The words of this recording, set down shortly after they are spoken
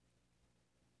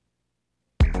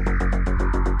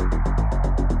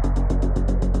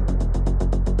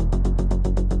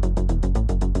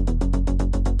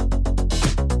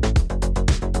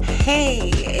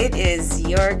It is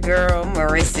your girl,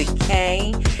 Marissa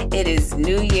K. It is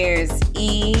New Year's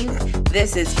Eve.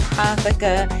 This is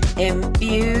Pathica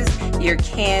Infused, your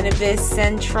Cannabis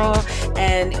Central,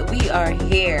 and we are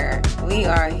here. We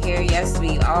are here. Yes,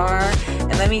 we are.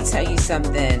 And let me tell you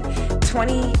something.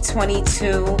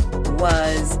 2022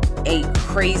 was a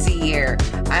crazy year.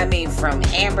 I mean, from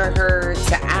Amber Heard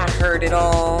to I Heard It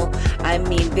All. I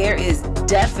mean, there is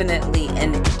definitely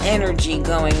an energy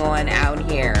going on out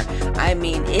here. I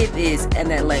mean, it is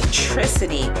an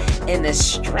electricity in the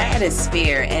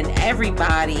stratosphere, and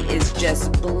everybody is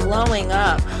just blowing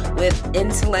up with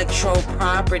intellectual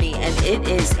property, and it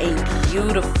is a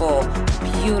beautiful,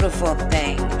 beautiful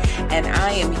thing. And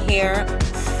I am here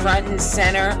front and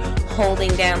center, holding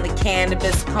down the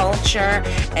cannabis culture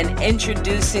and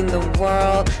introducing the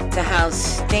world to how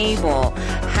stable,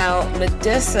 how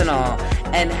medicinal,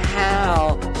 and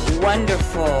how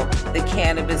wonderful the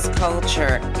cannabis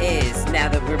culture is now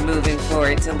that we're moving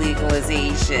forward to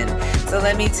legalization. So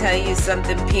let me tell you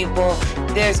something, people.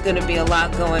 There's going to be a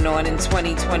lot going on in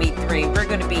 2023. We're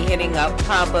going to be hitting up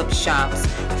pop-up shops,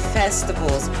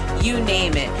 festivals, you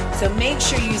name it. So make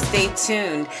sure you stay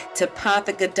tuned to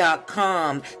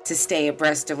Pathica.com to stay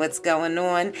abreast of what's going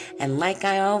on. And like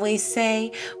I always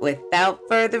say, without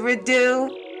further ado,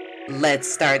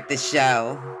 let's start the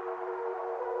show.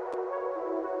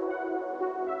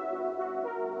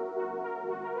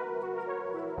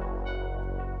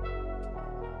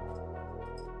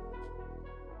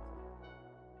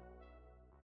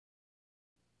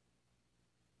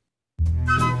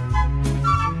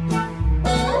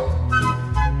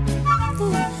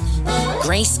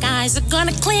 Gray skies are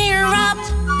gonna clear up.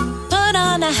 Put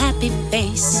on a happy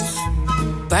face.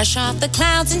 Brush off the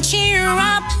clouds and cheer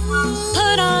up.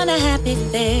 Put on a happy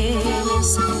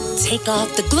face. Take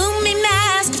off the gloomy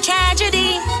mask of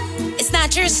tragedy. It's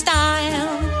not your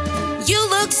style. You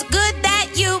look so good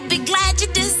that you'll be glad you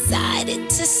decided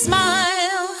to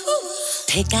smile.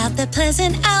 Pick out the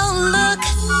pleasant outlook.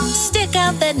 Stick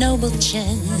out that noble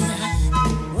chin.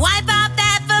 Wipe off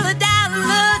that full of doubt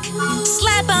look.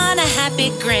 Slap on a happy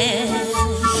grin.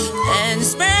 And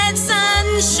spread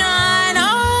sunshine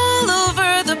all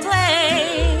over the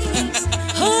place.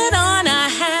 Put on a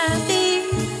happy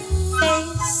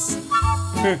face.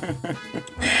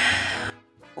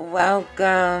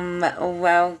 Welcome.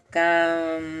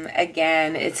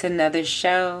 Again, it's another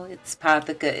show. It's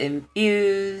Pathica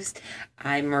Infused.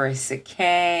 I'm Marissa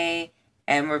K.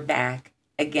 And we're back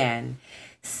again.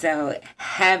 So,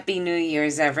 Happy New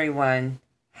Year's, everyone.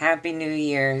 Happy New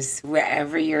Year's,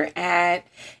 wherever you're at.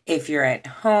 If you're at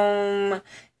home,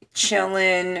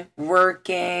 chilling,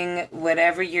 working,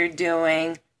 whatever you're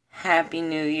doing, Happy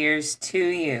New Year's to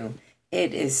you.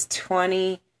 It is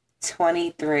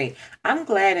 2023. I'm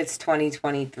glad it's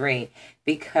 2023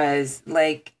 because,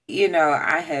 I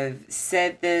have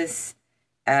said this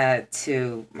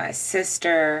to my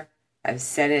sister. I've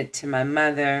said it to my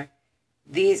mother.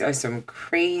 These are some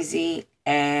crazy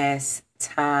ass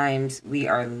times we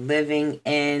are living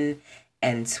in,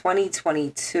 and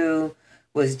 2022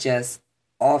 was just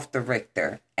off the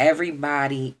Richter.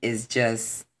 Everybody is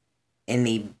just in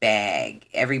the bag.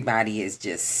 Everybody is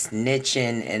just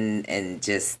snitching and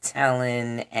just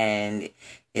telling, and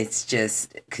it's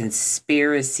just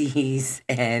conspiracies,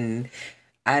 and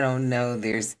I don't know,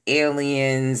 there's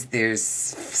aliens, there's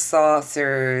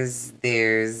saucers,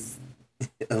 there's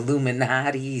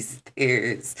Illuminatis,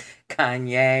 there's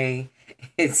Kanye.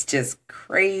 It's just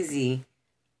crazy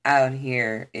out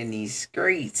here in these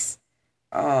streets.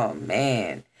 Oh,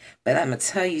 man. But I'm going to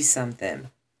tell you something.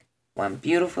 One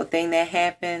beautiful thing that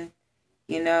happened,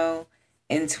 in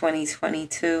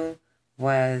 2022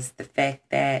 was the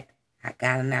fact that I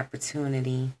got an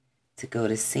opportunity to go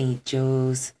to St.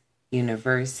 Joe's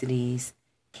University's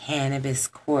cannabis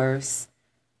course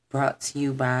brought to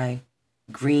you by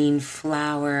Green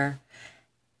Flower.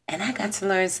 And I got to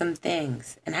learn some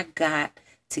things. And I got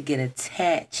to get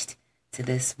attached to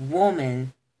this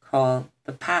woman called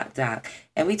the Pot Doc.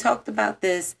 And we talked about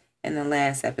this in the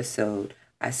last episode.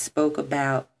 I spoke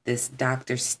about this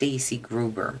Dr. Stacy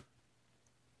Gruber,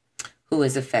 who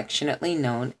is affectionately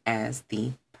known as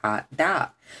the Pot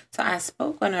Doc. So I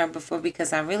spoke on her before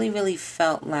because I really, really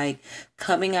felt like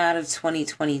coming out of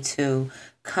 2022,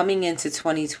 coming into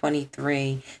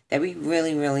 2023, that we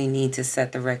really, really need to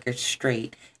set the record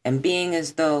straight. And being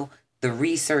as though the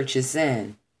research is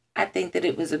in, I think that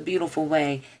it was a beautiful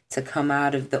way to come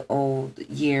out of the old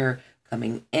year,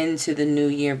 coming into the new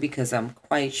year, because I'm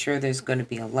quite sure there's going to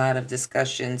be a lot of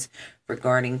discussions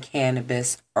regarding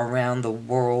cannabis around the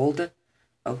world.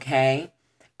 Okay?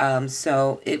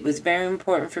 So it was very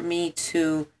important for me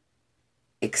to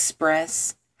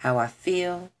express how I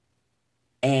feel,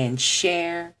 and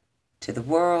share to the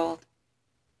world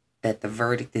that the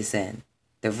verdict is in.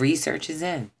 The research is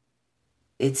in.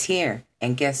 It's here.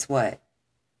 And guess what?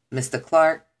 Mr.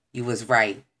 Clark, you was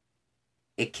right.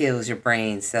 It kills your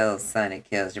brain cells, son. It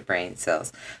kills your brain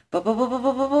cells. But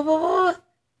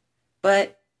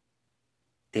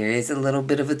there is a little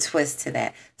bit of a twist to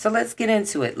that. So let's get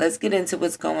into it. Let's get into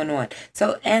what's going on.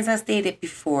 So as I stated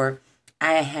before,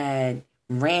 I had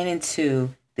ran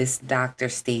into this Dr.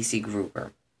 Stacy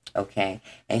Gruber, okay?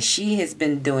 And she has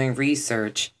been doing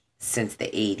research since the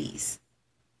 80s.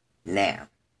 Now,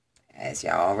 as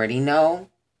y'all already know,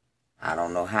 I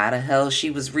don't know how the hell she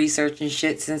was researching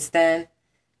shit since then,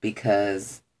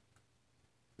 because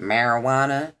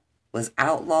marijuana was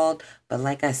outlawed. But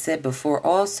like I said before,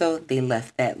 also, they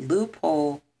left that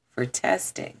loophole for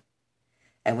testing.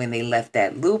 And when they left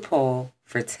that loophole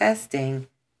for testing,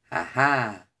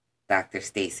 Dr.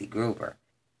 Stacy Gruber.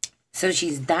 So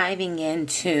she's diving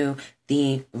into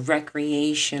the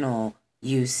recreational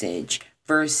usage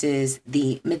versus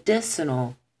the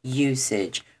medicinal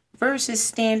usage versus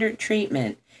standard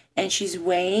treatment. And she's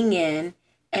weighing in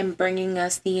and bringing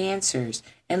us the answers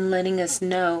and letting us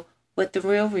know what the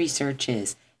real research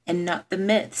is and not the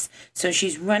myths. So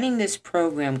she's running this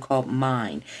program called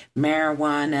MIND,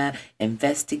 Marijuana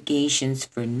Investigations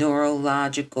for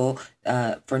Neurological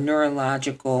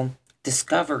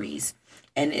Discoveries.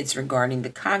 And it's regarding the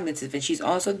cognitive. And she's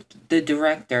also the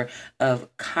director of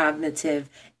Cognitive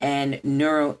and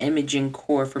Neuroimaging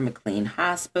Core for McLean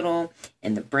Hospital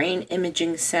and the Brain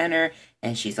Imaging Center.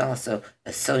 And she's also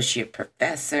associate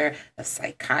professor of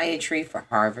psychiatry for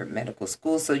Harvard Medical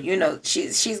School. So, you know,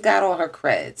 she's got all her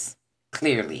creds,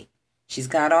 clearly. She's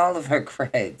got all of her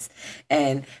creds.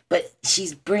 But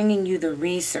she's bringing you the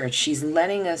research. She's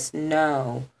letting us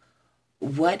know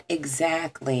what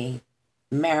exactly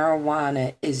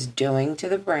marijuana is doing to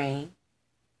the brain,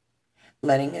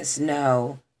 letting us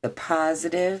know the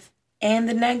positive and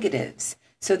the negatives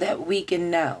so that we can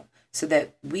know,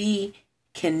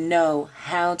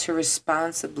 how to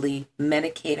responsibly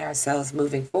medicate ourselves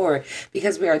moving forward,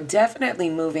 because we are definitely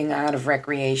moving out of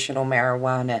recreational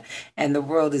marijuana and the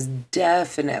world is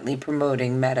definitely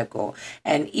promoting medical.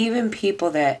 And even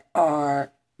people that are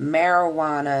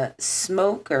marijuana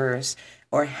smokers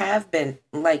or have been,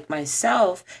 like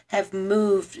myself, have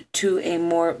moved to a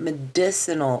more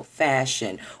medicinal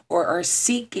fashion or are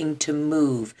seeking to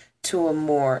move to a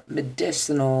more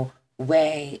medicinal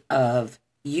way of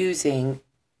using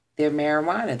their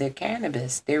marijuana, their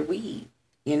cannabis, their weed,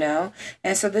 you know?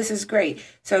 And so this is great.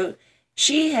 So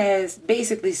she has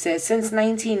basically said since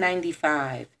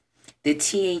 1995, the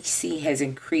THC has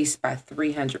increased by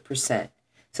 300%.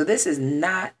 So this is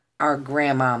not our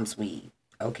grandmom's weed.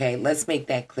 Okay, let's make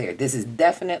that clear. This is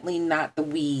definitely not the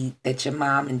weed that your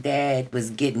mom and dad was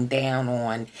getting down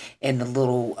on in the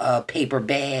little paper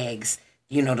bags,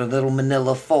 you know, the little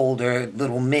manila folder,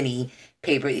 little mini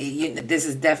paper. This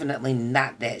is definitely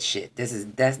not that shit.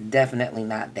 That's definitely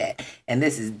not that. And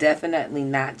this is definitely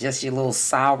not just your little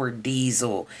sour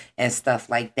diesel and stuff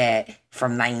like that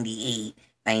from 98,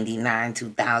 99,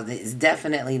 2000. It's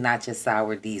definitely not just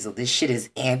sour diesel. This shit is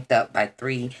amped up by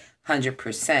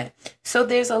 300%. So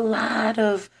there's a lot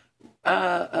of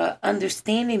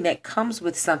understanding that comes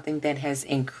with something that has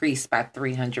increased by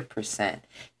 300%.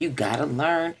 You got to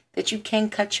learn that you can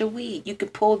cut your weed. You can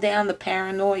pull down the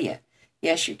paranoia.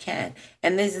 Yes, you can.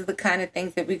 And these are the kind of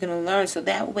things that we're going to learn. So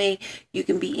that way you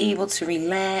can be able to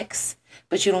relax,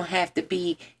 but you don't have to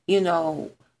be,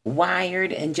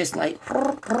 wired and just like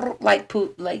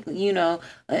poop,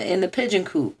 in the pigeon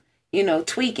coop,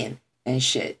 tweaking and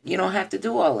shit. You don't have to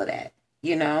do all of that,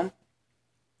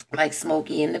 like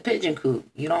Smokey in the pigeon coop.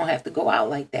 You don't have to go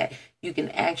out like that. You can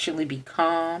actually be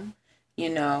calm,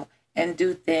 and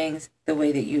do things the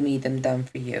way that you need them done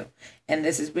for you. And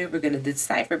this is where we're going to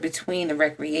decipher between the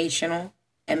recreational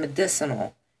and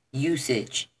medicinal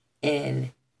usage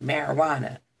in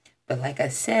marijuana. But like I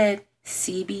said,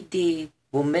 CBD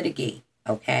will mitigate,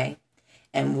 okay?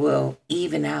 And will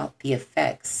even out the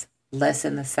effects,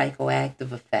 lessen the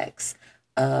psychoactive effects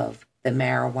of the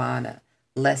marijuana,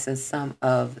 lessen some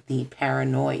of the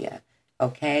paranoia,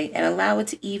 okay? And allow it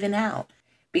to even out,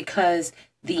 because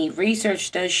the research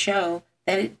does show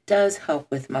that it does help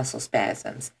with muscle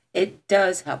spasms. It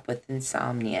does help with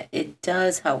insomnia. It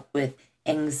does help with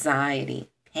anxiety,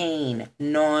 pain,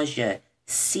 nausea,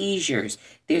 seizures.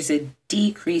 There's a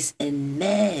decrease in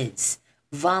meds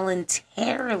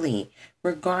voluntarily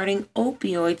regarding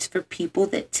opioids for people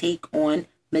that take on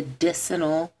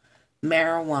medicinal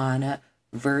marijuana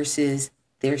versus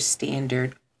their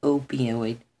standard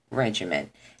opioid regimen.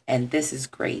 And this is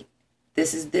great.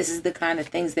 This is the kind of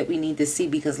things that we need to see,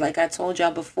 because like I told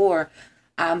y'all before,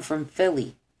 I'm from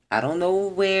Philly. I don't know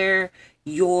where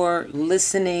you're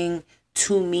listening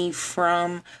to me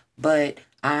from, but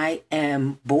I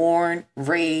am born,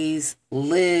 raised,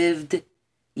 lived,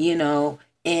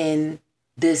 in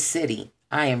this city.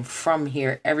 I am from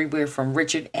here, everywhere from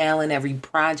Richard Allen, every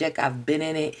project I've been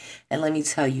in it. And let me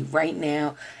tell you right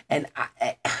now, and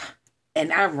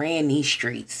I ran these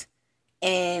streets.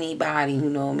 Anybody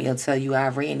who know me will tell you I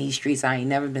ran these streets. I ain't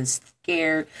never been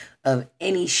scared of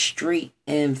any street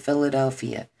in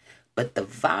Philadelphia. But the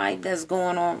vibe that's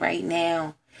going on right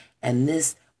now, and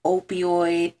this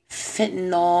opioid,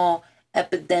 fentanyl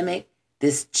epidemic,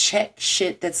 this check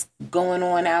shit that's going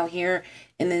on out here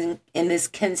in this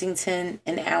Kensington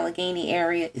and Allegheny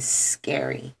area is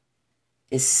scary.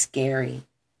 It's scary.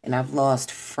 And I've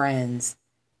lost friends.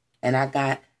 And I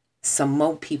got some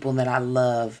more people that I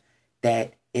love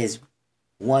that is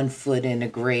 1 foot in the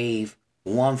grave,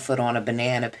 1 foot on a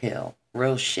banana peel.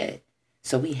 Real shit.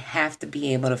 So we have to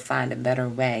be able to find a better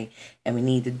way, and we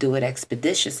need to do it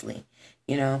expeditiously,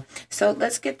 So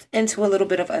let's get into a little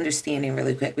bit of understanding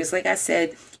really quick. Because like I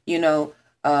said,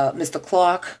 Mr.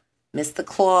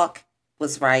 Clark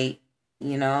was right,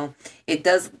 It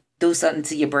does do something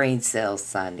to your brain cells,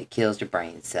 son. It kills your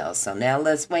brain cells. So now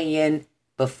let's weigh in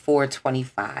before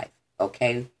 25,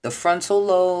 okay? The frontal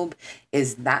lobe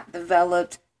is not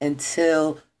developed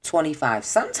until 25,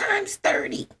 sometimes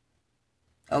 30,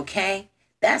 okay?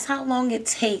 That's how long it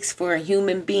takes for a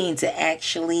human being to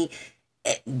actually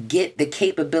get the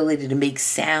capability to make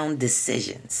sound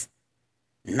decisions,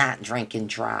 not drink and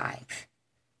drive,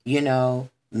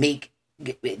 make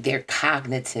their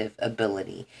cognitive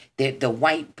ability. The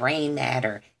white brain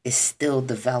matter is still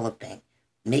developing,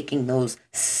 making those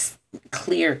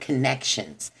clear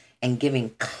connections and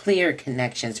giving clear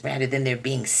connections rather than there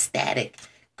being static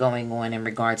going on in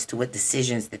regards to what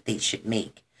decisions that they should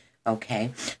make.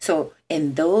 Okay, so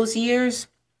in those years,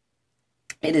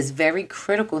 it is very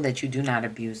critical that you do not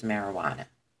abuse marijuana,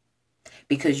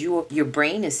 because your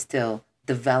brain is still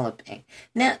developing.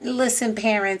 Now, listen,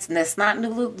 parents, let's not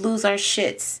lose our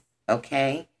shits,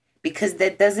 okay? Because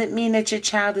that doesn't mean that your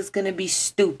child is going to be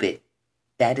stupid.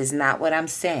 That is not what I'm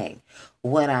saying.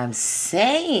 What I'm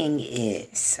saying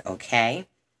is, okay,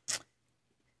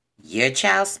 your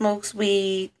child smokes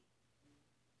weed,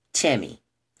 Timmy,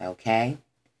 okay?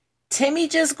 Timmy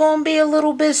just gonna be a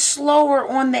little bit slower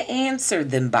on the answer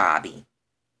than Bobby.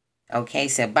 Okay,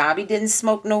 so Bobby didn't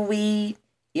smoke no weed.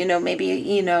 Maybe,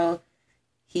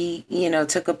 he,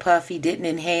 took a puff, he didn't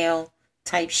inhale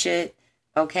type shit.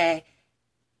 Okay.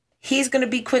 He's going to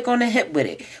be quick on the hip with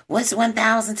it. What's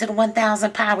 1,000 to the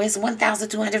 1,000 power? It's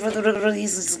 1,200.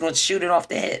 He's just going to shoot it off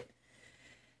the hip.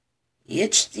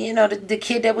 It's, the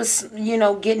kid that was,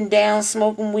 getting down,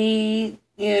 smoking weed,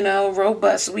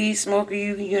 robust weed smoker,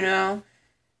 he going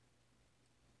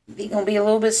to be a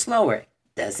little bit slower.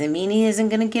 Doesn't mean he isn't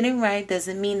going to get it right.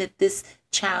 Doesn't mean that this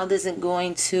child isn't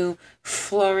going to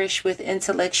flourish with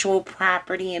intellectual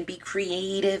property and be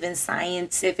creative and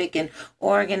scientific and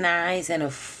organized and a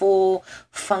full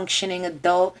functioning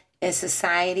adult in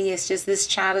society. It's just this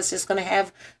child is just going to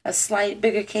have a slight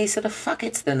bigger case of the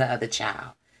fuckets than the other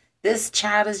child. This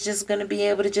child is just going to be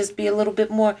able to just be a little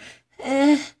bit more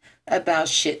about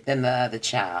shit than the other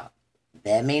child.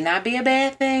 That may not be a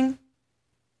bad thing,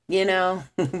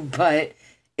 but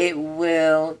it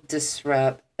will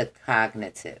disrupt the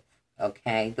cognitive,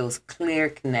 okay? Those clear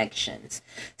connections.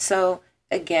 So,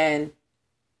 again,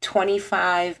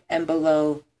 25 and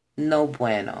below, no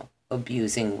bueno,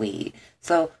 abusing weed.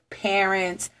 So,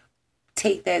 parents,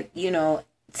 take that, to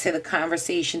the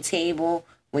conversation table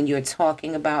when you're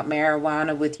talking about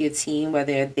marijuana with your teen,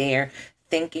 whether they're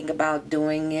thinking about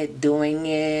doing it,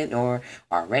 or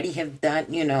already have done,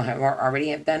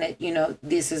 it,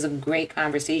 this is a great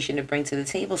conversation to bring to the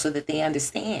table so that they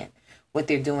understand what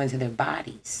they're doing to their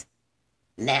bodies.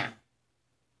 Now,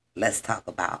 let's talk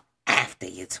about after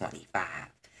you're 25.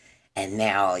 And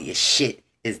now all your shit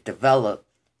is developed.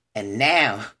 And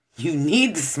now you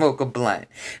need to smoke a blunt,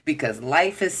 because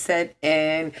life has set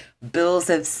in, bills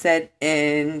have set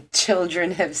in,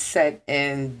 children have set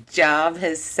in, job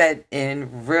has set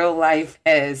in, real life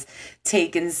has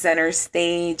taken center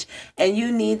stage, and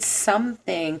you need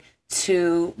something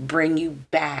to bring you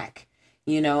back,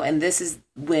 and this is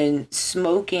when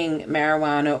smoking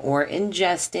marijuana or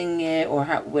ingesting it, or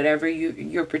whatever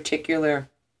your particular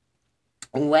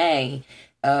way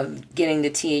of getting the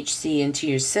THC into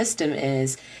your system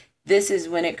is, This is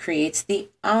when it creates the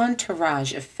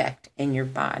entourage effect in your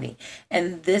body.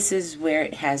 And this is where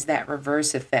it has that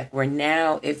reverse effect, where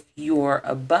now if you're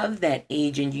above that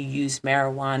age and you use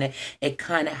marijuana, it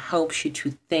kind of helps you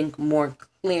to think more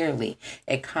clearly.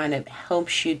 It kind of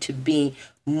helps you to be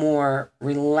more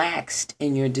relaxed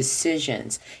in your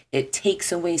decisions. It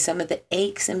takes away some of the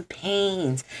aches and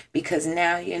pains because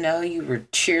now, you were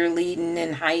cheerleading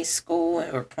in high school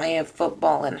or playing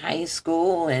football in high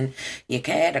school and you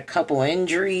had a couple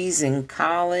injuries in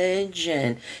college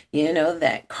and,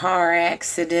 that car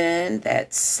accident,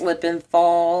 that slip and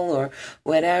fall or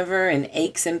whatever, and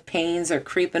aches and pains are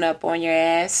creeping up on your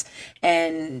ass.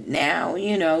 And now,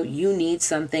 you need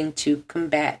something to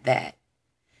combat that.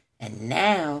 And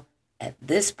now, at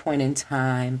this point in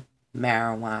time,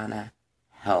 marijuana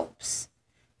helps.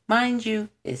 Mind you,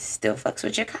 it still fucks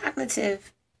with your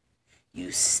cognitive.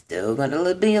 You still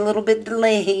gonna be a little bit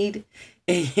delayed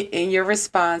in your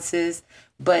responses.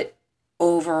 But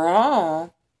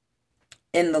overall,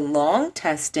 in the long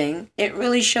testing, it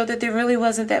really showed that there really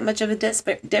wasn't that much of a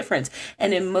difference.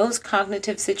 And in most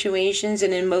cognitive situations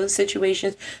and in most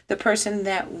situations, the person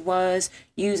that was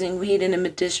using weed in a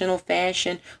medicinal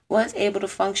fashion was able to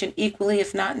function equally,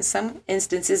 if not in some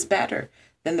instances better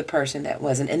than the person that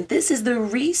wasn't. And this is the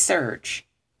research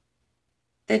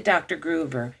that Dr.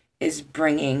 Gruber is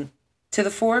bringing to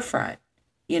the forefront.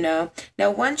 Now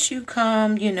once you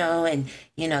come, and you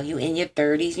in your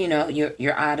 30s,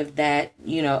 you're out of that,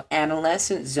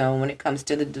 adolescent zone when it comes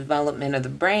to the development of the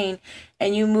brain,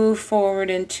 and you move forward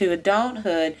into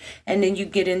adulthood, and then you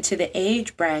get into the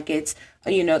age brackets,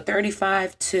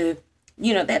 35 to,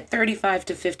 that 35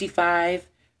 to 55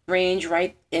 range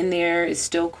right in there is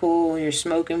still cool. You're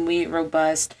smoking weed,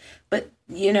 robust, but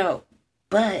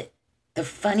but the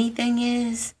funny thing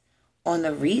is, on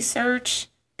the research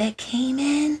that came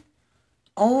in,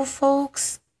 old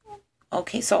folks,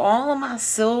 okay, so all of my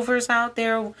silvers out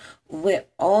there, with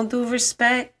all due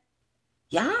respect,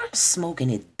 y'all are smoking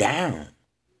it down.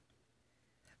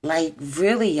 Like,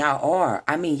 really, y'all are.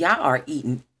 I mean, y'all are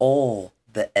eating all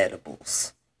the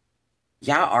edibles.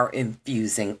 Y'all are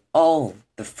infusing all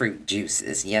the fruit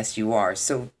juices. Yes, you are.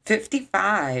 So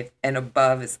 55 and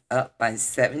above is up by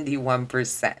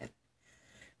 71%.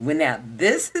 Well, now,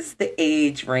 this is the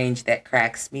age range that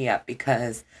cracks me up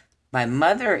because my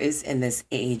mother is in this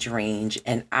age range,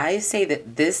 and I say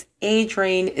that this age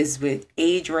range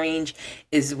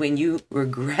is when you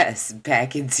regress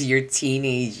back into your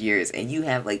teenage years and you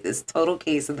have like this total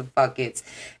case of the buckets,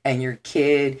 and your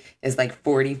kid is like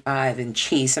 45 and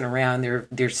chasing around their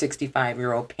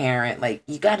 65-year-old parent. Like,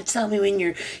 you got to tell me when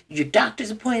your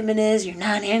doctor's appointment is. You're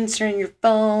not answering your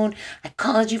phone. I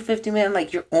called you 50 minutes.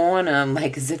 Like, you're on them,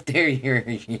 like as if they're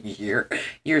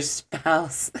your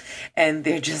spouse, and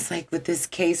they're just like with this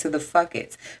case of the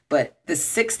fuckets. But the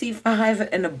 65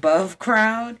 and above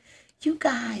crowd, you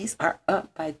guys are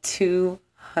up by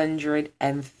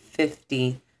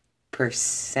 250%.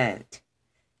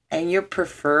 And your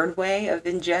preferred way of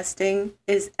ingesting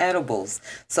is edibles.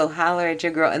 So holler at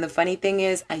your girl. And the funny thing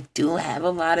is, I do have a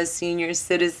lot of senior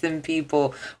citizen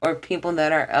people or people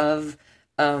that are of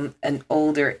an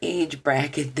older age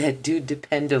bracket that do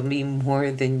depend on me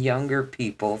more than younger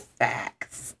people.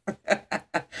 Facts.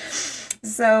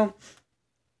 So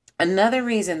another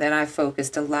reason that I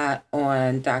focused a lot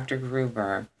on Dr.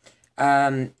 Gruber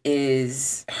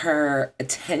is her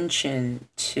attention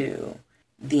to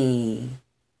the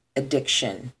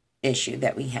addiction issue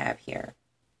that we have here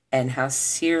and how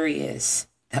serious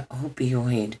the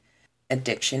opioid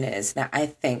addiction is. Now, I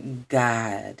thank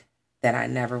God that I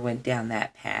never went down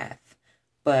that path,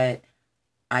 but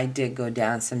I did go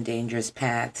down some dangerous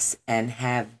paths and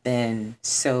have been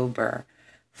sober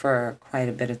for quite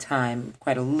a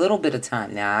little bit of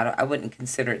time now. I wouldn't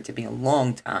consider it to be a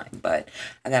long time, but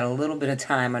I got a little bit of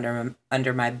time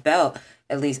under my belt,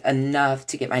 at least enough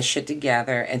to get my shit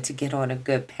together and to get on a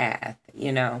good path,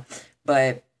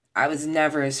 But I was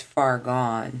never as far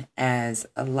gone as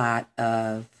a lot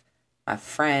of my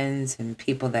friends and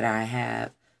people that I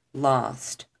have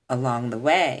lost along the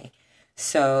way.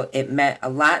 So it meant a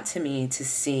lot to me to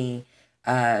see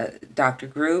Dr.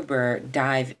 Gruber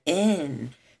dive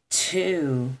in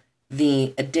to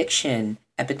the addiction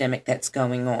epidemic that's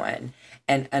going on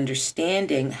and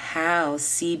understanding how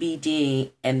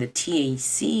CBD and the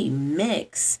THC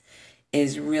mix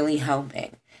is really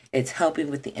helping. It's helping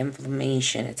with the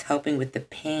inflammation. It's helping with the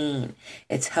pain.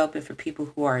 It's helping for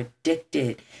people who are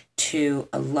addicted to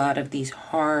a lot of these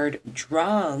hard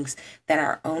drugs that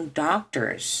our own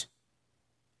doctors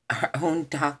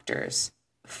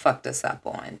fucked us up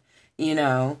on,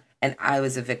 And I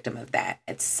was a victim of that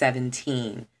at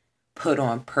 17, put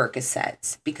on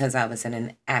Percocets because I was in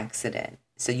an accident.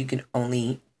 So you can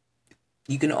only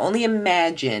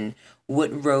imagine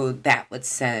what road that would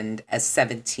send a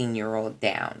 17-year-old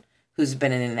down who's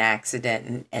been in an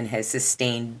accident and has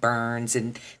sustained burns,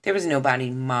 and there was nobody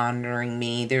monitoring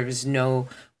me. There was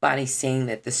nobody saying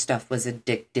that the stuff was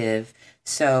addictive.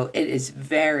 So it is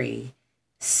very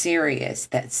serious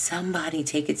that somebody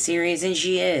take it serious, and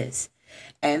she is.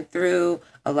 And through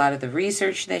a lot of the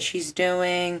research that she's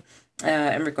doing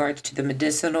in regards to the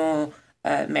medicinal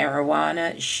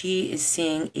marijuana, she is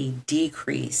seeing a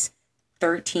decrease,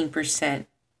 13%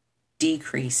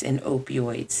 decrease in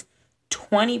opioids,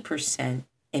 20%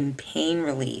 in pain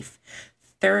relief,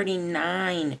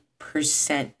 39%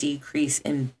 decrease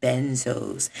in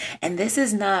benzos. And this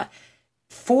is not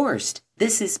forced.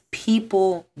 This is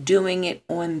people doing it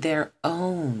on their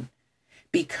own.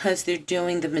 Because they're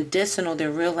doing the medicinal,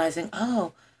 they're realizing,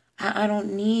 oh, I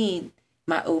don't need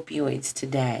my opioids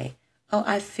today. Oh,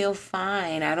 I feel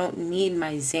fine. I don't need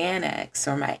my Xanax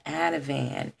or my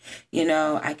Ativan.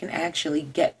 I can actually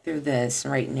get through this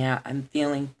right now. I'm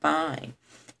feeling fine.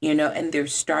 And they're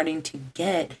starting to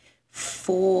get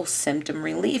full symptom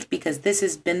relief, because this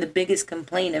has been the biggest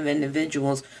complaint of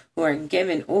individuals who are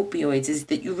given opioids, is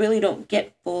that you really don't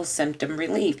get full symptom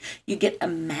relief. You get a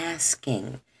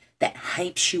masking that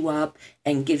hypes you up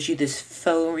and gives you this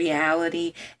faux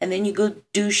reality. And then you go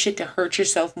do shit to hurt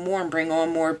yourself more and bring on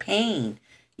more pain,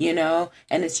 And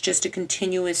it's just a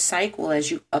continuous cycle as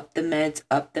you up the meds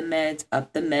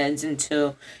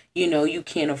until, you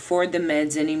can't afford the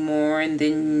meds anymore. And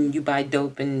then you buy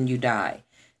dope and you die.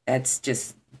 That's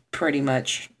just pretty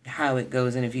much how it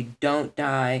goes. And if you don't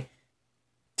die,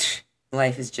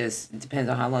 life is just, it depends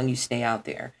on how long you stay out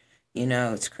there.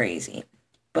 It's crazy.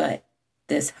 But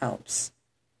this helps.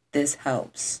 This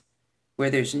helps. Where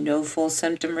there's no full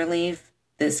symptom relief,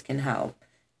 this can help.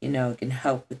 It can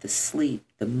help with the sleep,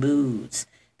 the moods.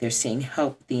 They're seeing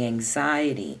help with the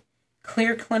anxiety.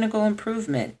 Clear clinical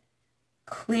improvement.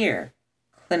 Clear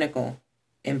clinical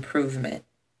improvement.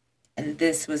 And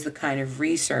this was the kind of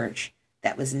research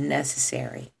that was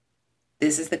necessary.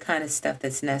 This is the kind of stuff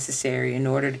that's necessary in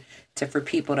order for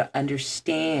people to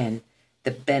understand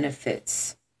the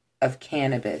benefits of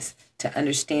cannabis, to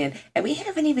understand. And we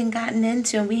haven't even gotten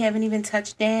into, and we haven't even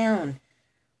touched down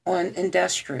on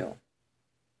industrial.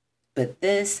 But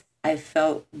this, I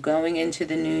felt going into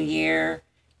the new year,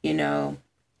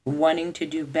 wanting to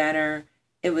do better,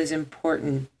 it was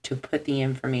important to put the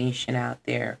information out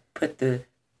there, put the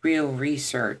real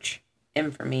research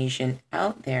information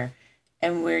out there,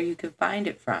 and where you can find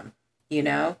it from,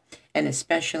 and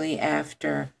especially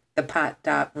after the pot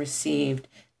doc received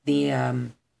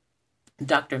the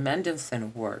Dr. Mendelsohn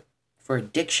Award for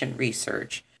addiction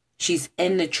research. She's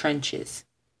in the trenches.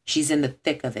 She's in the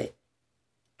thick of it,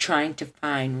 trying to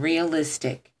find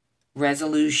realistic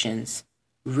resolutions,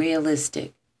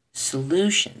 realistic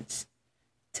solutions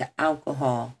to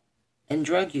alcohol and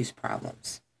drug use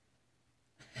problems.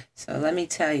 So let me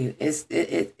tell you,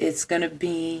 it's going to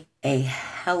be a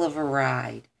hell of a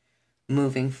ride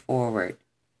moving forward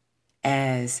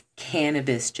as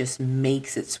cannabis just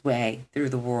makes its way through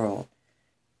the world.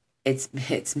 It's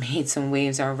made some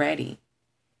waves already.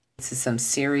 It's some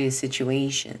serious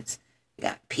situations. We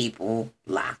got people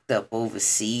locked up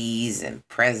overseas and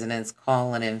presidents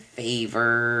calling in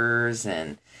favors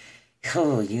and,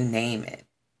 you name it.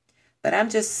 But I'm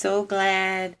just so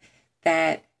glad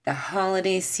that the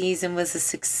holiday season was a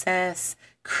success.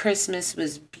 Christmas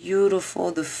was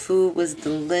beautiful. The food was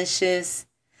delicious.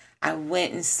 I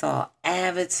went and saw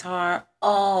Avatar.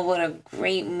 Oh, what a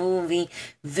great movie.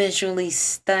 Visually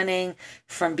stunning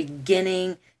from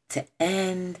beginning to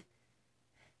end.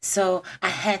 So I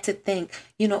had to think,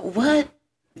 what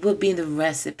would be the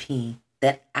recipe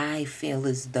that I feel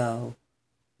as though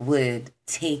would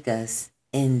take us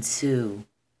into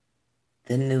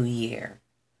the new year?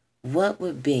 What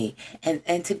would be?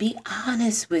 And to be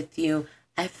honest with you,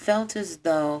 I felt as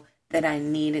though that I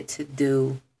needed to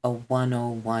do a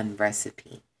 101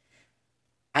 recipe.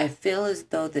 I feel as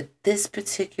though that this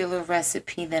particular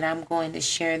recipe that I'm going to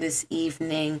share this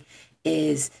evening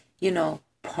is,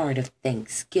 part of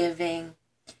Thanksgiving.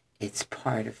 It's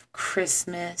part of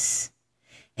Christmas.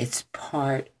 It's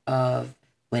part of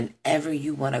whenever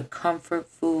you want a comfort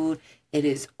food. It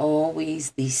is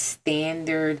always the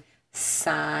standard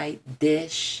side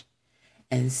dish.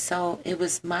 And so it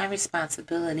was my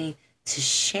responsibility to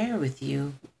share with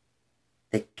you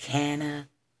the canna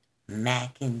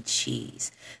mac and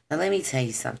cheese. Now let me tell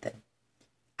you something.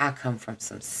 I come from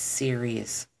some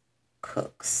serious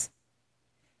cooks.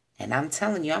 And I'm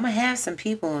telling you, I'm going to have some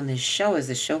people on this show as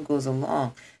the show goes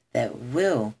along that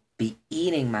will be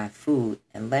eating my food,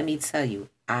 and let me tell you,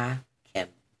 I can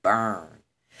burn.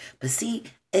 But see,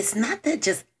 it's not that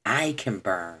just I can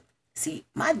burn. See,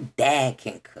 my dad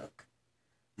can cook.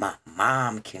 My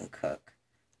mom can cook.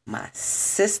 My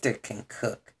sister can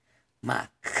cook. My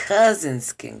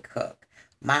cousins can cook.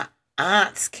 My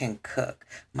aunts can cook.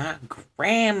 My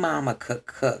grandmama could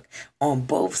cook. On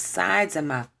both sides of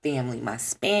my family, my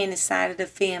Spanish side of the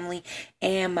family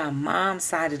and my mom's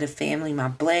side of the family, my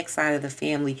black side of the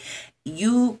family.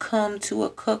 You come to a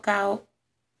cookout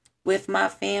with my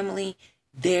family,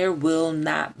 there will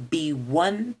not be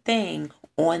one thing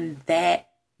on that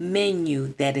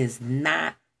menu that is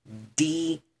not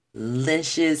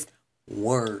delicious.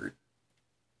 Word.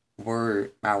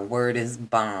 My word is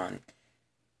bond.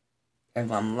 If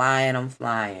I'm lying, I'm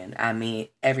flying. I mean,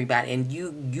 everybody. And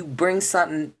you bring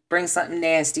something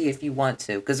nasty if you want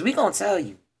to. Because we going to tell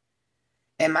you.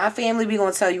 And my family, we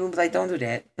going to tell you. We'll be like, don't do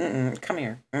that. Come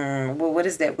here. Well, what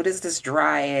is that? What is this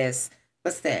dry ass?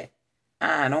 What's that?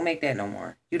 Don't make that no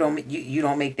more. You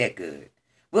don't make that good.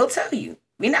 We'll tell you.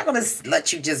 We're not going to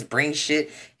let you just bring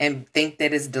shit and think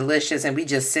that it's delicious and we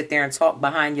just sit there and talk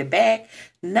behind your back.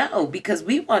 No, because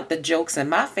we want the jokes in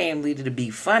my family to be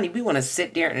funny. We want to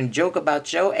sit there and joke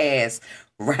about your ass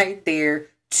right there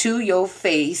to your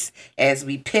face as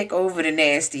we pick over the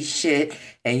nasty shit,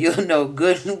 and you'll know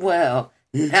good and well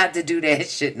not to do that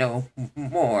shit no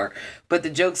more. But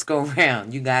the jokes go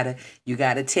around. You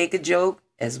gotta take a joke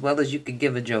as well as you could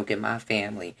give a joke in my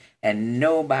family. And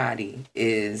nobody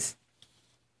is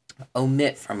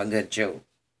omit from a good joke.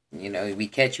 You know, we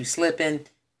catch you slipping,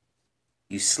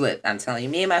 you slip. I'm telling you,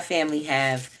 me and my family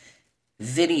have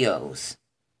videos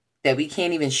that we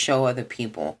can't even show other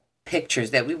people,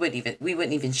 pictures that we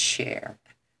wouldn't even share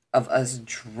of us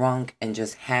drunk and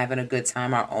just having a good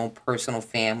time, our own personal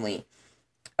family,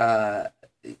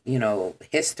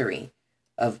 history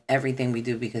of everything we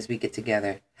do because we get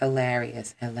together.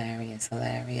 Hilarious.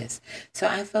 So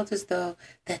I felt as though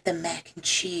that the mac and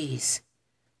cheese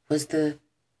was the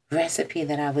recipe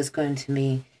that I was going to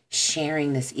be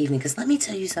sharing this evening. Because let me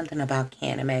tell you something about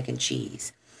canned mac and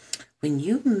cheese. When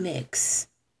you mix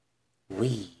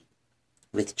weed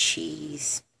with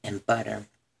cheese and butter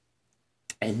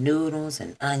and noodles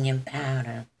and onion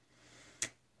powder,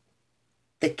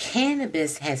 the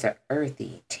cannabis has an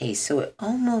earthy taste. So it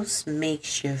almost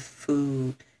makes your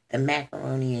food, the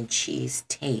macaroni and cheese,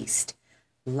 taste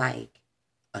like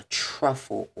a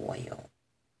truffle oil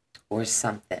or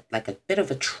something. Like a bit of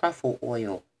a truffle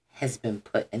oil has been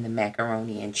put in the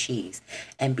macaroni and cheese.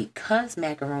 And because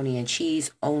macaroni and cheese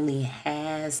only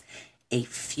has a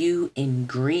few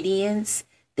ingredients,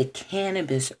 the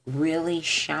cannabis really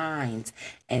shines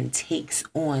and takes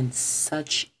on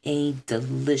such a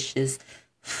delicious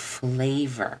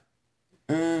flavor.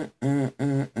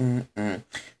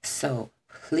 So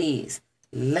please,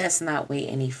 let's not wait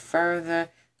any further.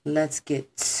 Let's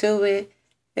get to it.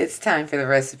 It's time for the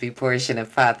recipe portion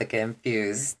of Pathika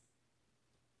Infused.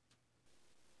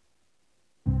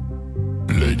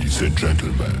 Ladies and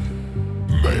gentlemen,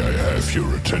 may I have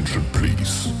your attention,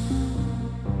 please?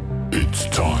 It's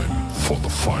time for the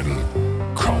final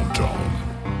countdown.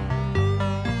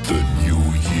 The new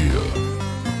year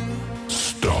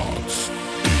starts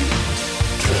in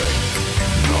 10,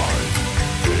 9,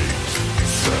 8,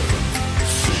 7,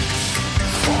 6,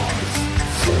 5,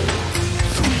 4,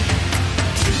 3,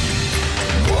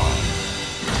 2, 1.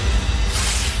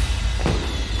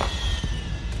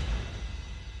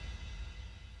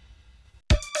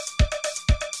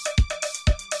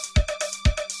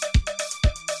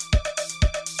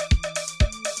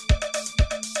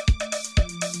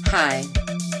 Hi,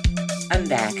 I'm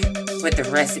back with the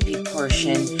recipe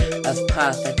portion of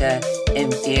Pathika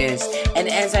Infused. And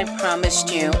as I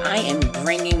promised you, I am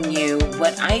bringing you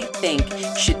what I think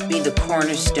should be the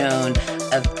cornerstone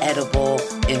of edible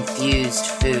infused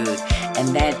food.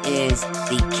 And that is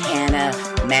the canna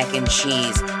mac and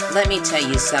cheese. Let me tell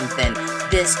you something.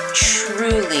 This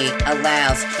truly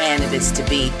allows cannabis to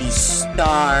be the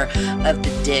star of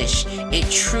the dish.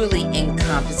 It truly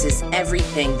encompasses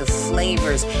everything, the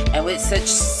flavors, and with such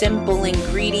simple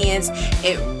ingredients,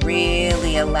 it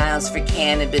really allows for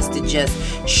cannabis to just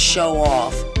show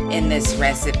off in this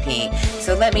recipe.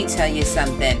 So let me tell you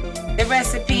something. The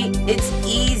recipe, it's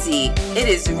easy. It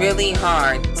is really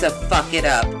hard to fuck it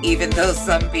up, even though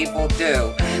some people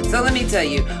do. So let me tell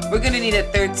you, we're going to need a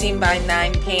 13 by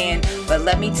 9 pan. But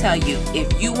let me tell you,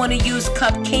 if you want to use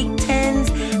cupcake tins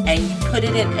and you put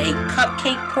put it in a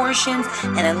cupcake portions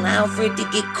and allow for it to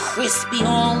get crispy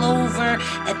all over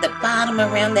at the bottom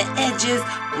around the edges.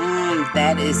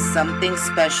 That is something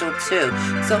special too.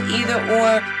 So either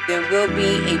or, there will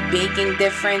be a baking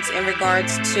difference in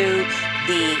regards to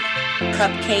the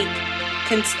cupcake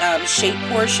shape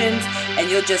portions,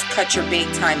 and you'll just cut your bake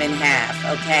time in half,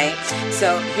 okay?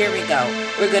 So here we go.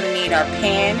 We're gonna need our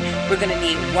pan. We're gonna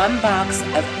need 1 box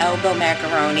of elbow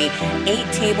macaroni,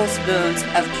 8 tablespoons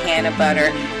of can of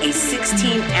butter, a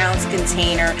 16-ounce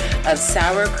container of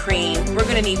sour cream. We're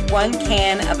gonna need 1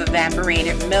 can of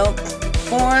evaporated milk,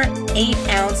 4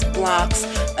 8-ounce blocks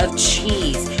of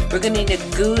cheese. We're gonna need a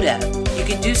Gouda. You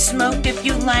can do smoked if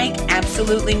you like,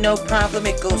 absolutely no problem,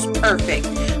 it goes perfect.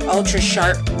 Ultra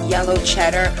sharp yellow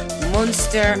cheddar,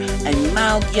 Munster, and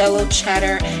mild yellow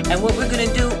cheddar. And what we're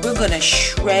gonna do, we're gonna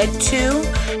shred 2,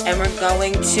 and we're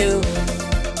going to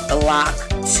block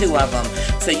 2 of them.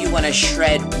 So you wanna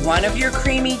shred 1 of your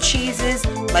creamy cheeses,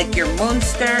 like your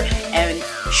Munster, and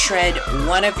shred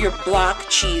 1 of your block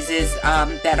cheeses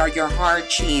that are your hard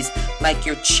cheese, like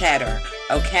your cheddar.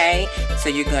 Okay, so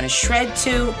you're gonna shred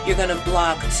 2, you're gonna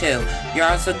block 2. You're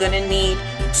also gonna need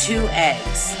 2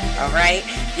 eggs. All right,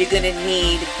 you're gonna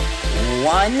need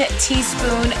 1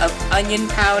 teaspoon of onion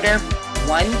powder,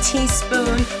 1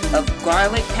 teaspoon of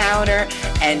garlic powder,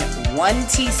 and 1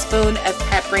 teaspoon of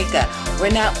paprika. We're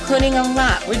not putting a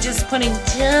lot, we're just putting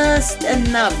just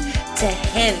enough to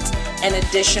hint an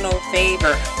additional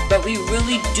flavor, but we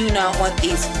really do not want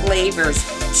these flavors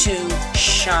to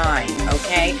shine,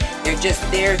 okay? They're just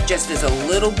there just as a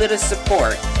little bit of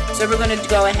support. So we're going to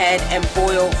go ahead and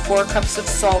boil 4 cups of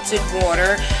salted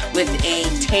water with a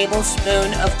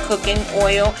tablespoon of cooking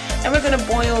oil, and we're going to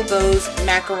boil those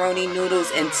macaroni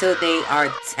noodles until they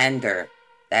are tender.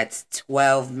 That's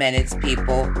 12 minutes,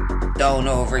 people. Don't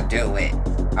overdo it,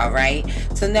 all right?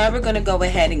 So now we're going to go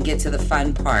ahead and get to the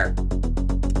fun part.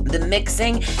 The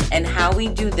mixing and how we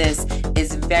do this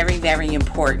is very, very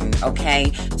important,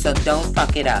 okay? So don't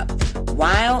fuck it up.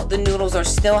 While the noodles are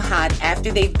still hot,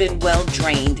 after they've been well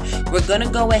drained, we're gonna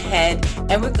go ahead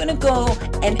and we're gonna go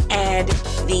and add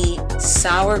the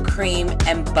sour cream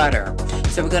and butter.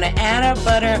 So we're gonna add our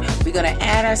butter, we're gonna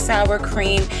add our sour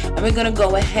cream, and we're gonna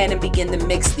go ahead and begin to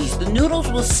mix these. The noodles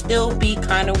will still be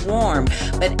kind of warm,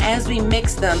 but as we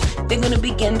mix them, they're gonna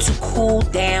begin to cool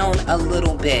down a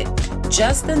little bit.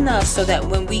 Just enough so that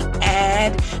when we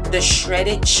add the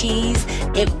shredded cheese,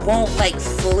 it won't like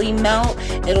fully melt.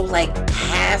 It'll like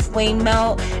halfway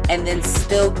melt and then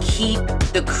still keep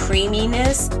the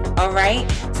creaminess, all right?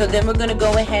 So then we're gonna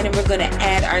go ahead and we're gonna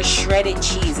add our shredded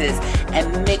cheeses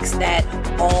and mix that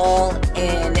all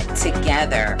in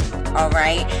together, all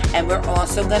right? And we're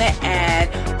also gonna add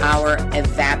our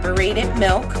evaporated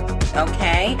milk,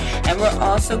 okay? And we're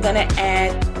also gonna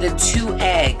add the 2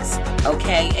 eggs,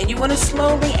 okay? And you wanna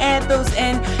slowly add those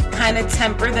in, kind of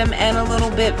temper them in a little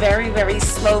bit, very, very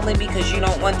slowly, because you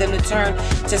don't want them to turn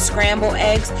to scrambled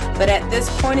eggs. But at this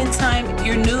point in time,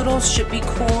 your noodles should be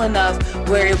cool enough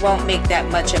where it won't make that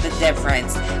much of a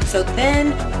difference. So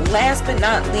then, last but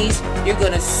not least, you're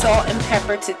gonna salt and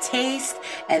pepper to taste,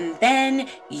 and then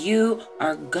you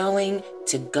are going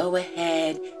to go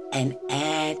ahead and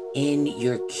add in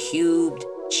your cubed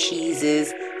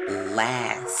cheeses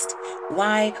last.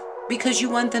 Why? Because you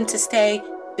want them to stay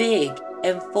big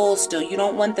and full still. You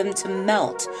don't want them to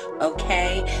melt,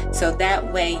 okay? So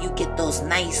that way you get those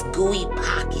nice gooey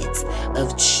pockets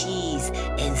of cheese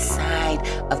inside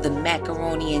of the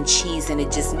macaroni and cheese, and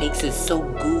it just makes it so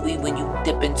gooey when you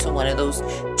dip into one of those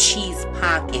cheese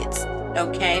pockets.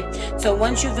 Okay, so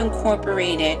once you've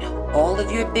incorporated all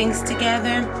of your things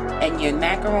together and your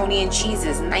macaroni and cheese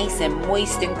is nice and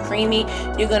moist and creamy,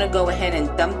 you're gonna go ahead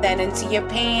and dump that into your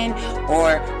pan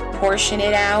or portion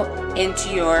it out into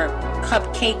your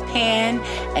cupcake pan.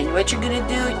 And what you're gonna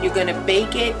do, you're gonna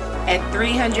bake it at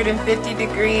 350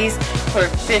 degrees for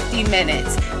 50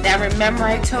 minutes. Now remember,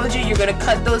 I told you you're gonna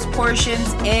cut those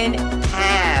portions in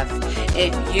half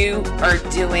if you are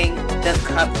doing the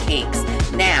cupcakes.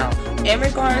 Now, in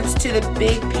regards to the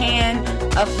big pan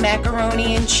of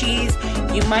macaroni and cheese,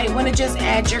 you might want to just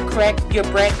add your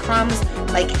breadcrumbs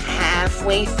like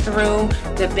halfway through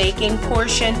the baking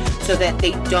portion so that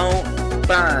they don't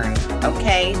burn,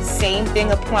 okay? Same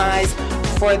thing applies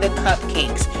for the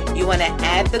cupcakes. You want to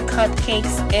add the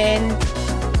cupcakes in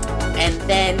and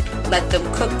then let them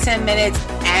cook 10 minutes,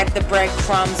 add the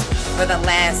breadcrumbs for the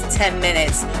last 10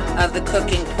 minutes of the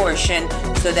cooking portion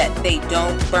so that they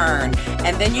don't burn.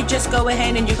 And then you just go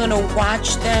ahead and you're going to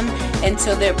watch them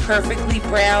until they're perfectly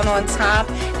brown on top.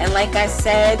 And like I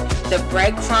said, the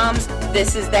breadcrumbs,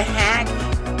 this is the hack.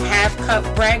 Half cup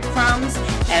breadcrumbs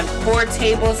and 4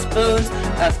 tablespoons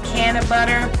of canna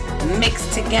butter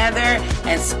mixed together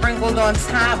and sprinkled on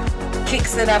top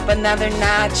kicks it up another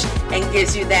notch and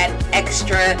gives you that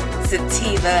extra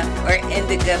sativa or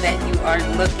indica that you are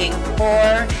looking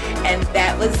for. And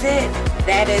that was it.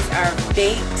 That is our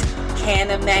baked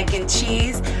canna mac and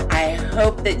cheese. I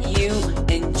hope that you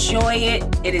enjoy it.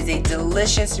 It is a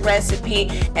delicious recipe,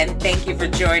 and thank you for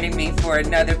joining me for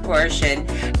another portion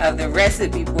of the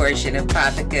recipe portion of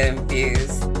Paprika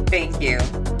Infused. Thank you.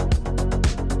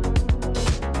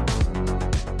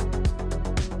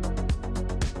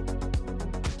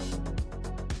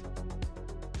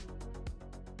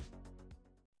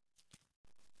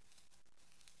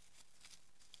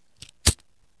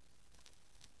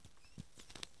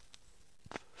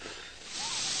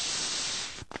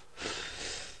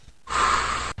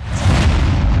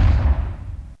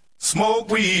 Smoke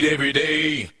weed every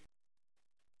day.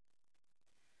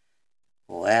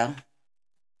 Well,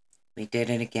 we did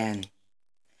it again.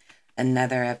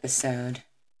 Another episode.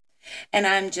 And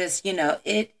I'm just,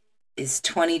 it is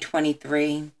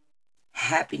 2023.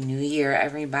 Happy New Year,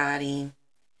 everybody.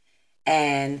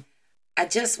 And I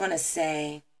just want to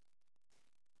say,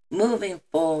 moving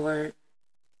forward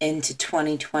into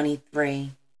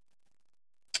 2023,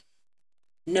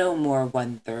 no more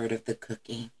 1/3 of the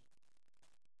cookie.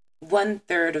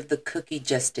 1/3 of the cookie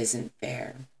just isn't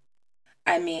fair.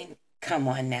 I mean, come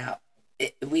on now.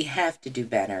 We have to do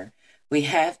better. We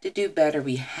have to do better.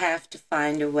 We have to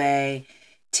find a way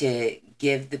to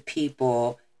give the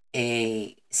people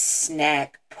a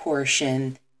snack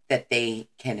portion that they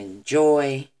can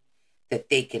enjoy, that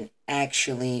they can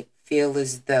actually feel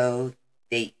as though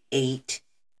they ate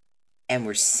and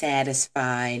were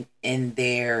satisfied in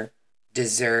their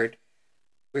dessert.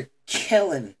 We're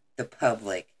killing the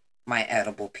public, my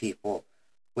edible people,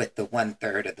 with the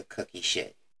 1/3 of the cookie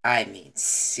shit. I mean,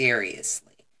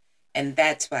 seriously. And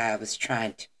that's why I was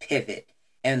trying to pivot,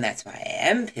 and that's why I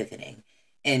am pivoting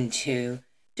into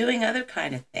doing other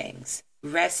kind of things.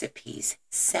 Recipes,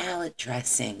 salad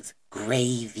dressings,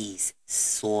 gravies,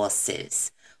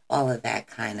 sauces, all of that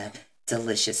kind of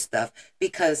delicious stuff.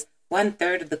 Because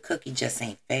 1/3 of the cookie just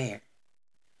ain't fair.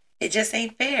 It just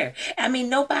ain't fair. I mean,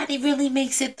 nobody really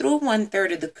makes it through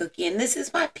 1/3 of the cookie. And this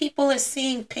is why people are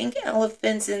seeing pink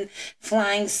elephants and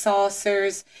flying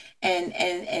saucers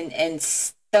and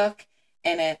stuck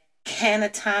in a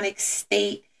catatonic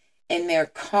state in their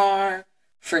car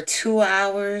for 2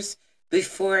 hours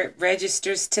before it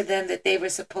registers to them that they were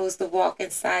supposed to walk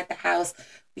inside the house.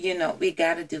 We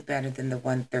got to do better than the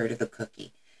 1/3 of the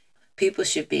cookie. People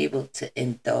should be able to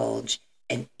indulge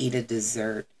and eat a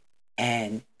dessert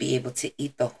and be able to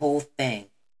eat the whole thing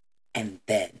and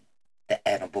then the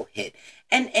edible hit.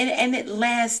 And it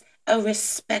lasts a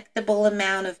respectable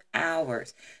amount of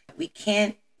hours. We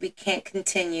can't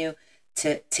continue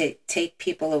to take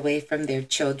people away from their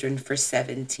children for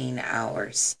 17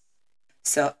 hours.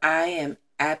 So I am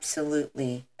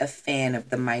absolutely a fan of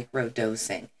the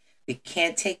microdosing. We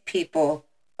can't take people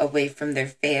away from their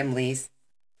families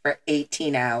for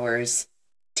 18 hours,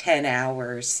 10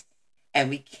 hours, and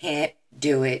we can't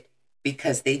do it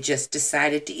because they just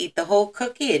decided to eat the whole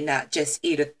cookie and not just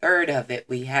eat 1/3 of it.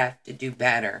 We have to do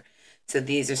better. So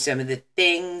these are some of the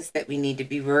things that we need to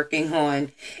be working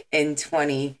on in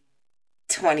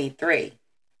 2023.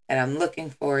 And I'm looking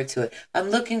forward to it. I'm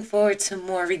looking forward to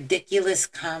more ridiculous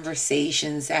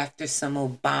conversations after some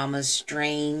Obama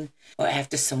strain or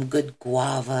after some good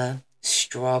guava,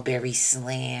 strawberry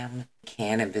slam,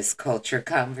 cannabis culture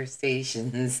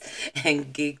conversations,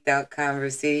 and geeked out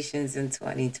conversations in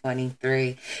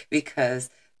 2023, because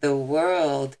the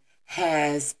world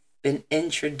has been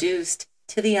introduced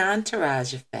to the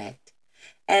entourage effect.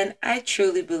 And I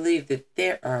truly believe that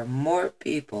there are more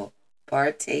people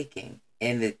partaking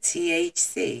in the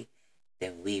THC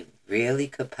than we really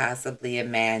could possibly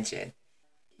imagine.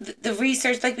 The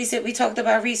research, like we said, we talked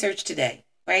about research today,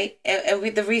 right?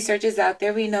 And the research is out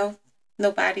there. We know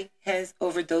nobody has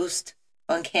overdosed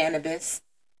on cannabis.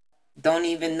 Don't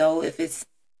even know if it's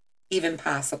even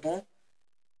possible.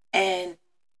 And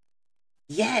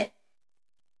yet,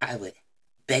 I would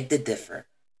beg to differ.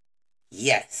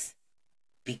 Yes,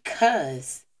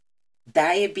 because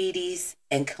diabetes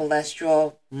and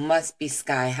cholesterol must be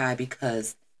sky high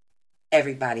because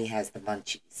everybody has the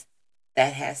munchies.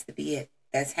 That has to be it.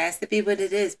 That has to be what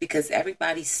it is, because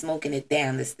everybody's smoking it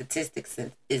down. The statistics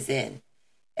is in.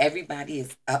 Everybody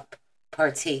is up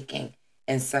partaking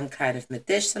in some kind of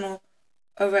medicinal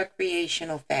or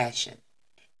recreational fashion.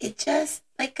 It just,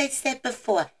 like I said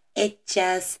before, it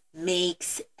just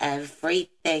makes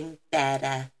everything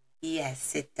better.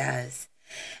 Yes, it does.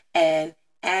 And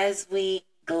as we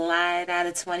glide out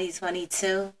of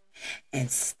 2022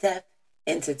 and step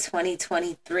into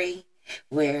 2023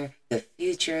 where the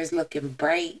future is looking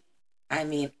bright. I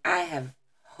mean, I have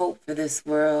hope for this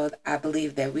world. I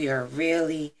believe that we are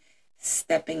really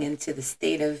stepping into the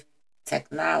state of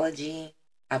technology.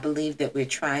 I believe that we're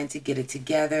trying to get it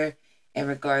together in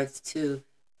regards to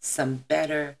some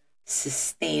better,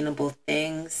 sustainable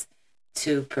things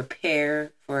to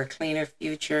prepare for a cleaner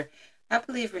future. I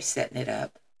believe we're setting it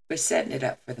up. We're setting it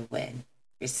up for the win.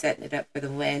 We're setting it up for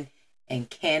the win, and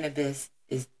cannabis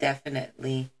is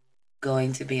definitely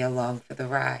going to be along for the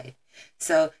ride.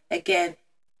 So again,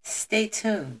 stay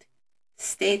tuned.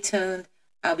 Stay tuned.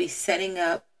 I'll be setting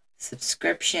up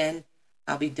subscription.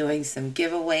 I'll be doing some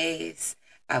giveaways.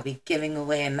 I'll be giving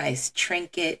away a nice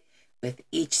trinket with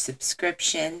each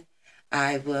subscription.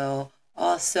 I will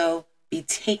also be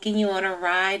taking you on a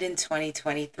ride in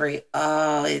 2023.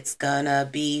 Oh, it's gonna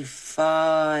be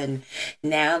fun.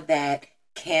 Now that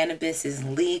cannabis is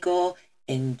legal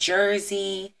in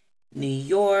Jersey, New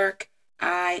York,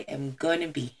 I am going to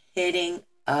be hitting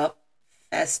up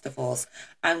festivals.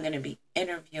 I'm going to be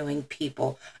interviewing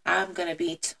people. I'm going to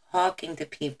be talking to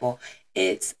people.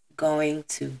 It's going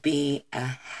to be a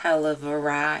hell of a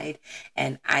ride,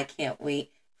 and I can't wait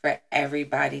for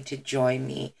everybody to join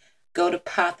me. Go to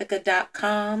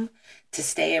Pothica.com to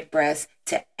stay abreast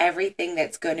to everything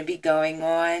that's going to be going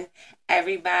on.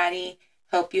 Everybody,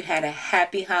 hope you had a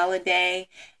happy holiday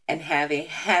and have a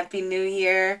happy new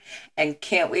year, and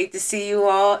can't wait to see you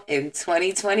all in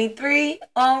 2023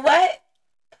 on what?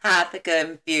 Pothica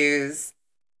Infused.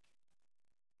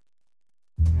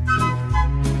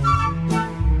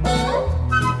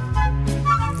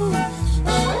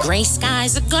 Gray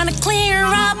skies are gonna clear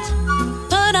up.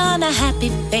 Put on a happy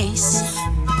face.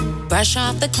 Brush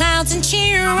off the clouds and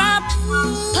cheer up.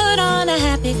 Put on a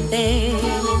happy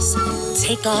face.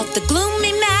 Take off the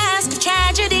gloomy mask of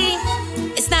tragedy.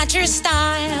 It's not your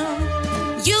style.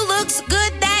 You look so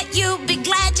good that you'll be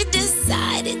glad you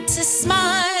decided to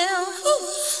smile.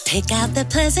 Pick out the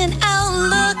pleasant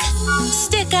outlook.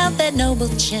 Stick out that noble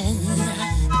chin.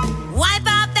 Wipe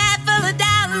off that full of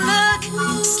doubt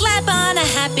look. Slap on a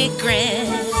happy grin.